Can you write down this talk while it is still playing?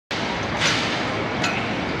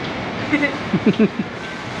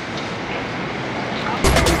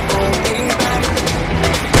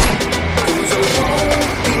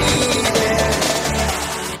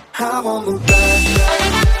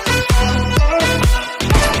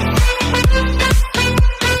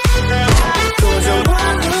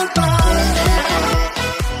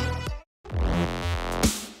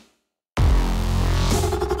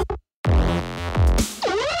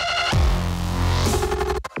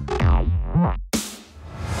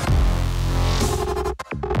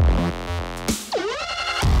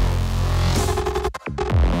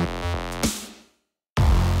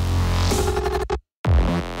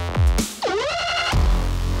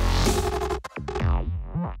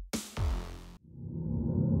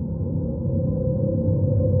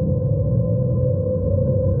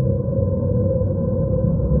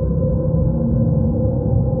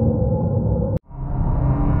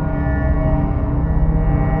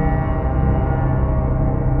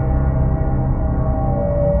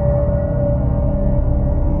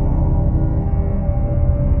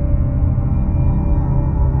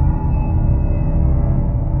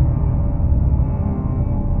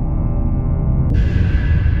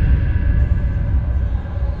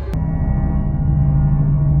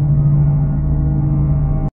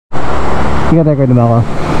Record na ako.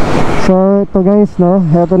 So ito guys, no,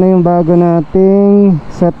 ito na yung bago nating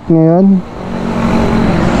set ngayon.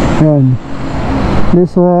 Ayan.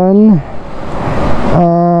 This one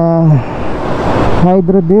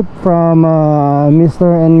hydro dip from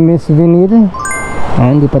Mr. and Miss Vinyl.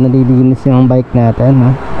 Ayan, hindi pa nalilinis yung bike natin,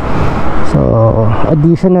 ha? So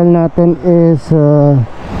additional natin is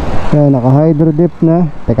ayan, naka hydro dip na.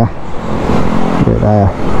 Teka, dito tayo.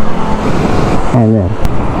 Ayan, yan.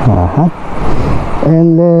 Aha.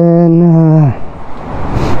 And then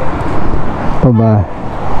ito ba?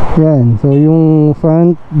 Yan, so yung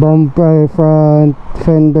front bumper, front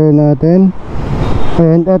fender natin.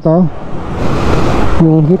 And ito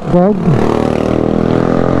yung heat guard,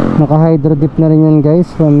 naka hydro dip na rin yan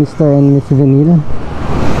guys, from Mr. and Miss Vinyl.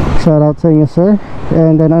 Shout out sa inyo sir.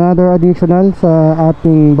 And then another additional sa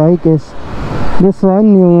ating bike is this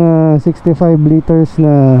one, yung 65 liters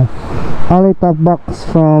na alloy top box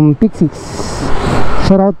from Pixies.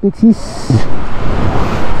 Shout out Pixies.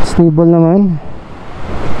 Stable naman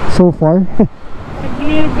so far.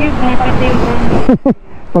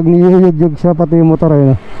 Pag niyuyug siya, pati yung motor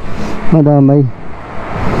ay madamay.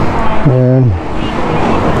 Ayan.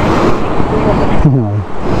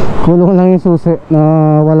 Kulong lang yung susi na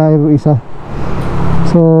wala yung isa.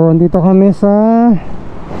 So andito kami sa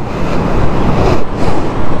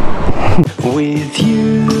with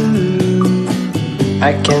you.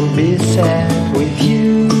 I can't be sad with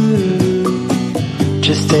you.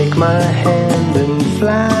 Just take my hand and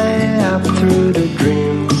fly up through the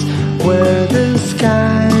dreams where the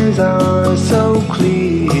skies are so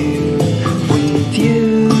clear. With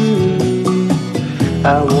you,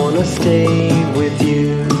 I wanna stay with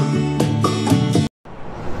you.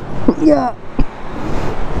 Yeah.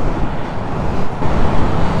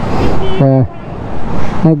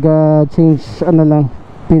 Nag-change ano lang,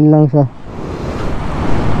 pin lang siya.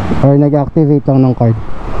 Or nag-activate lang ng card.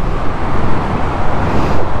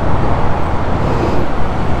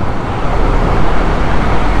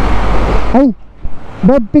 Ay,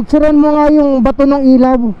 Bob, picturean mo nga yung bato ng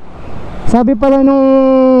ilaw. Sabi pala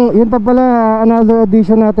nung, yun pa pala, another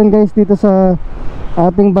addition natin guys dito sa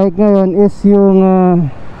ating bike ngayon is yung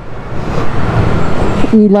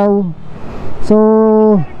ilaw. So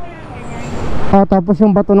tapos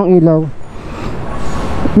yung bato ng ilaw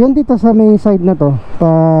yan dito sa may side na to, pa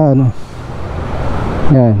ano,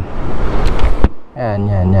 yan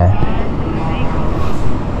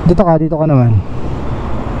dito ka naman.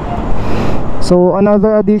 So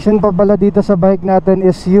another addition pa pala dito sa bike natin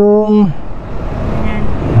is yung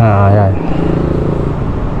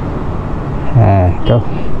yan ito,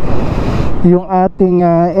 yung ating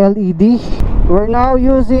LED. We're now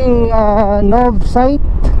using knob sight,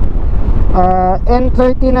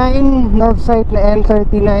 N39, knob sight na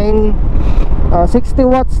N39, 60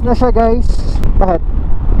 watts na siya guys. Bakit?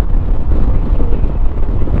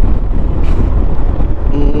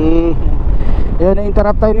 Yun,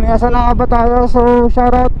 na-interrupt tayo ni Asa na nga ba tayo. So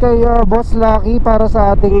shoutout kay Boss Lucky para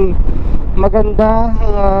sa ating maganda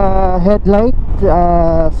headlight,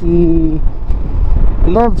 si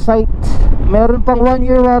knob sight. Meron pang 1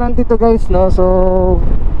 year warranty to guys, no? So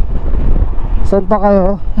saan pa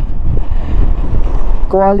kayo?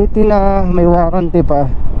 Quality na, may warranty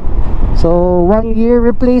pa. So 1 year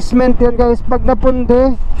replacement yan guys. Pag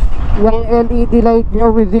napunde yung LED light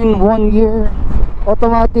nyo within 1 year,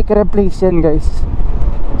 automatic replace yan guys.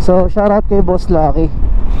 So shoutout kay Boss Lucky.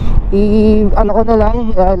 ano ko na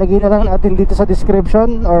lang, lagay na lang natin dito sa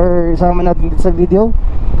description or isama natin dito sa video.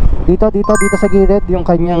 Dito sa gilid yung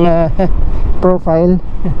kanyang profile.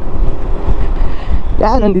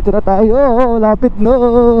 Yan, nandito na tayo. Lapit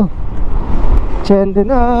no. Chende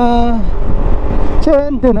na.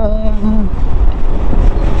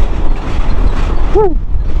 Woo.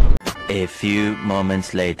 A few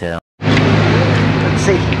moments later. Let's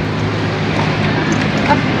see.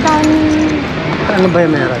 Ano ba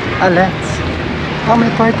yung meron? Let's. Oh,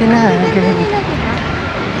 may party na. Okay.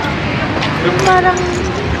 Parang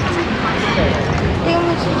tingnan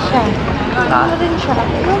mo siya. Ano rin siya.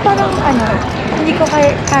 Yung parang ano, hindi ko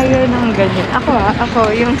kaya ng ganyan.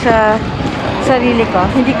 Ako yung sa sarili ko,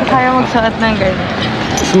 hindi ko kaya magsuot ng ganyan.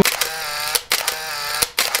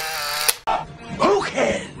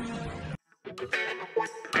 Okay.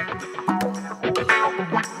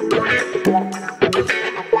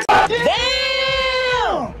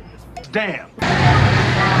 Damn.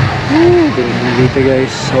 Dito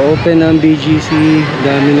guys, open ang BGC,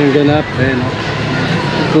 dami ng ganap, and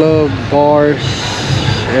club, bars,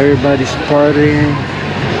 everybody's partying.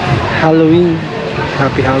 Halloween,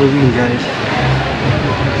 happy Halloween guys.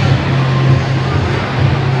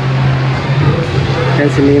 Yan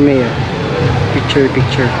si Mimi, picture.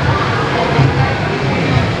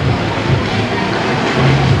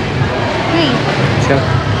 Hey. So,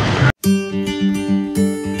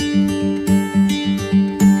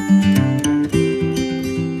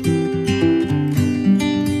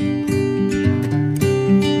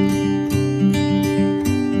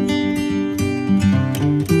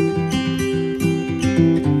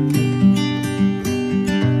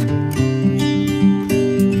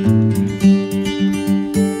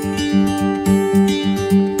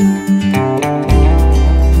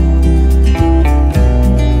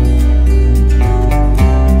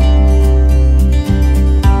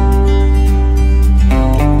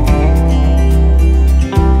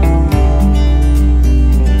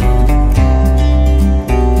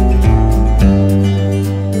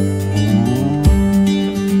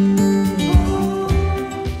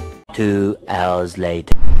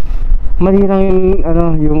 Later. mali lang yung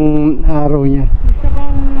yung araw niya. Gusto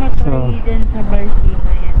kong matry din sa Barcino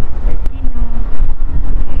yan.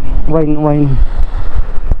 Wine.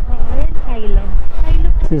 Yan, Silo.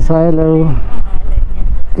 Si Silo. Pangalan niya.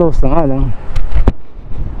 Close na nga lang.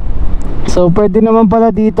 So pwede naman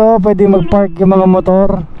pala dito, pwede mag-park yung mga motor.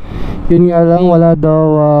 Yun nga lang, wala daw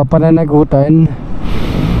pananagutan.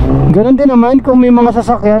 Ganon din naman kung may mga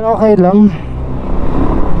sasakyan, okay lang.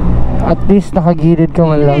 At least nakagilid ka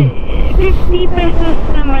man lang. 50 pesos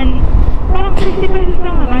naman. Parang 50 pesos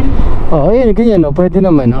lang naman. Oo, yun, ganyan pwede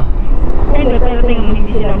naman Pero tingnan mo,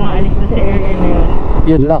 hindi sila maalis na sa area na yun.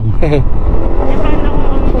 Yun lang. Paano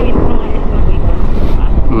kung ang point mga is makita?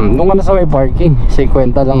 Doon ka na sa may parking,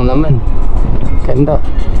 50 lang naman. Ganda.